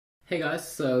Hey guys,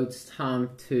 so it's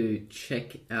time to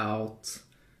check out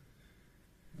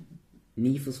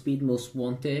Need for Speed Most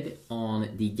Wanted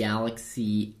on the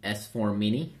Galaxy S4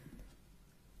 Mini.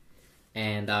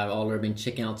 And I've already been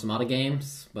checking out some other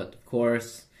games, but of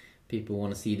course people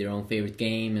want to see their own favorite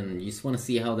game and you just want to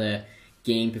see how the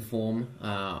game perform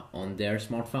on their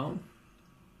smartphone.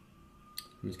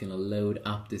 I'm just gonna load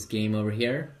up this game over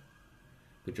here,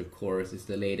 which of course is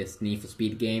the latest Need for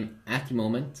Speed game at the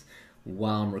moment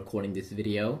while I'm recording this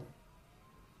video,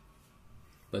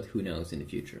 but who knows in the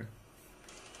future.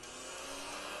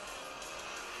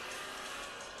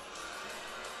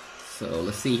 So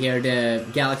let's see here, the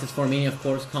Galaxy S4 Mini of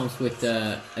course comes with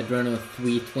the Adreno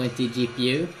 320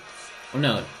 GPU, or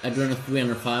no, Adreno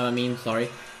 305 I mean, sorry.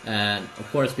 Of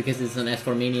course, because it's an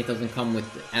S4 Mini, it doesn't come with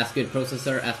as good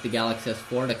processor as the Galaxy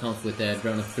S4 that comes with the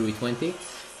Adreno 320.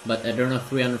 But Adreno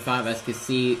 305, as you can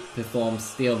see, performs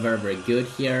still very good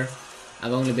here.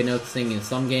 I've only been noticing in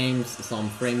some games some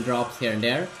frame drops here and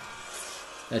there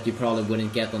that you probably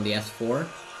wouldn't get on the S4.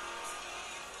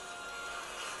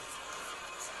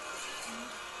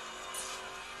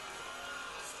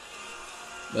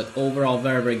 But overall,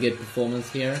 very good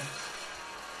performance here.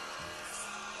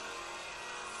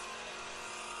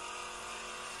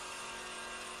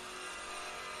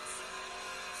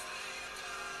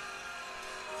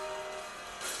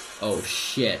 Oh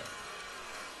shit.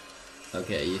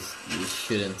 Okay, you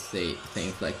shouldn't say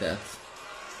things like that.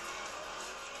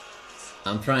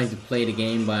 I'm trying to play the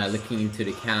game by looking into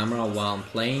the camera while I'm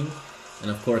playing,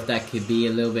 and of course that could be a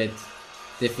little bit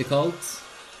difficult.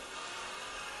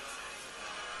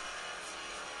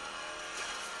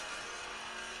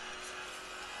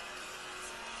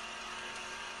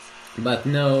 But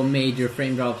no major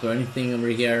frame drops or anything over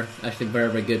here. Actually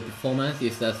very good performance,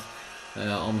 just as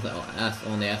on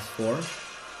the S4.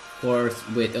 Of course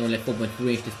with only a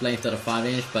 4.3 inch display instead of 5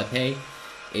 inch, but hey,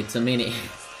 it's a Mini.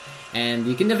 And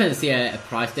you can definitely see a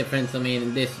price difference. I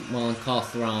mean, this one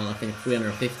costs around, I think,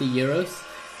 350 euros,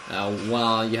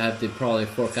 while you have to probably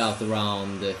fork out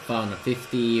around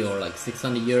 550 or like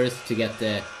 600 euros to get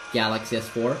the Galaxy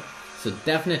S4. So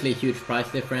definitely a huge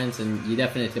price difference, and you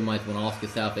definitely might want to ask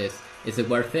yourself, is it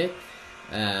worth it?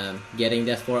 Getting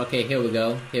the S4. Okay, here we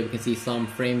go. Here we can see some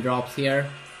frame drops here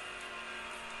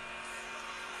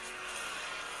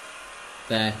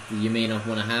that you may not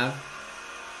want to have.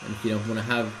 And if you don't want to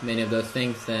have many of those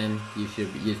things, then you should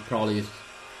probably just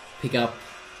pick up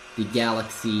the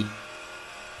Galaxy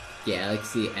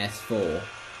S4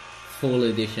 full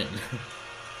edition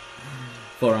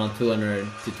for around 200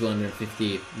 to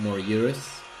 250 more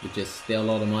euros, which is still a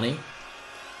lot of money.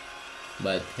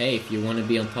 But hey, if you want to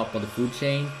be on top of the food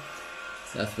chain,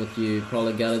 that's what you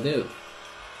probably gotta do.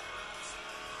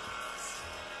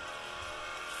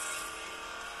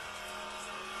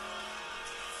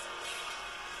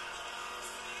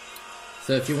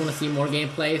 So if you want to see more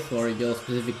gameplays for your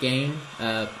specific game,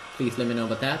 please let me know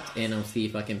about that, and I'll see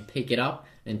if I can pick it up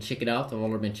and check it out. I've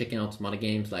already been checking out some other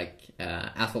games like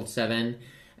Asphalt 7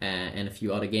 and a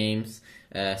few other games,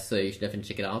 so you should definitely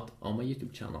check it out on my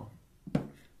YouTube channel.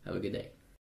 Have a good day.